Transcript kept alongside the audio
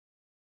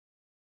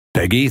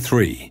Peggy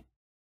 3.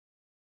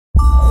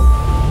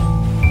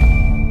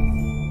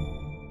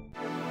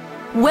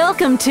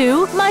 Welcome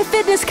to My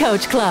Fitness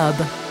Coach Club.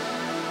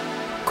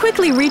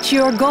 Quickly reach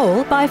your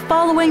goal by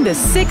following the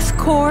 6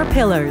 core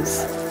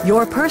pillars.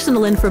 Your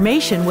personal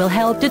information will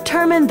help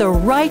determine the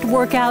right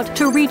workout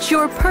to reach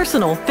your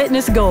personal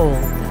fitness goal.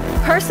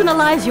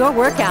 Personalize your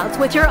workouts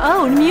with your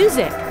own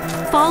music.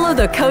 Follow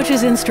the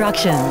coach's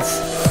instructions.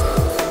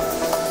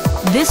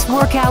 This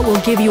workout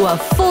will give you a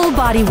full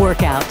body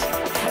workout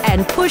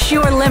and push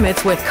your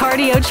limits with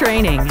cardio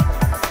training.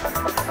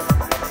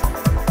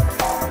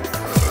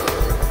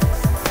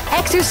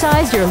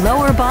 Exercise your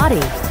lower body.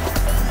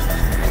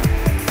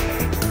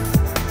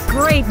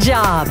 Great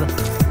job!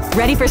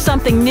 Ready for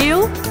something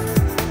new?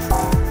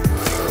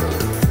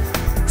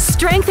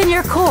 Strengthen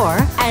your core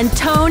and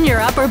tone your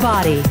upper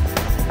body.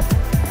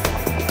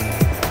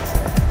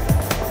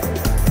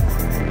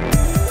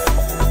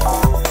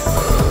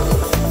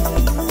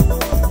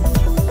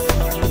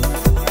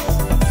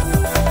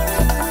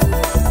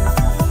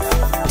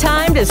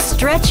 Time to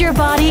stretch your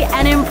body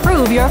and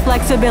improve your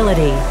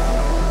flexibility.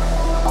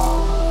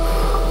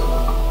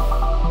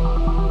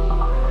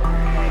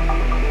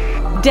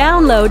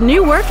 Download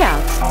new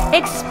workouts,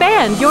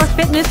 expand your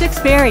fitness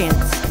experience,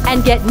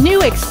 and get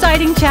new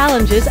exciting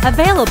challenges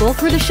available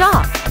through the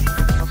shop.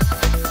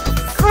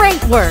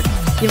 Great work!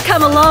 You've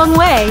come a long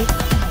way.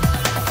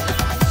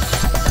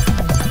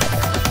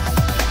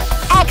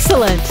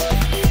 Excellent!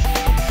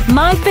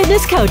 My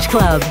Fitness Coach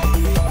Club.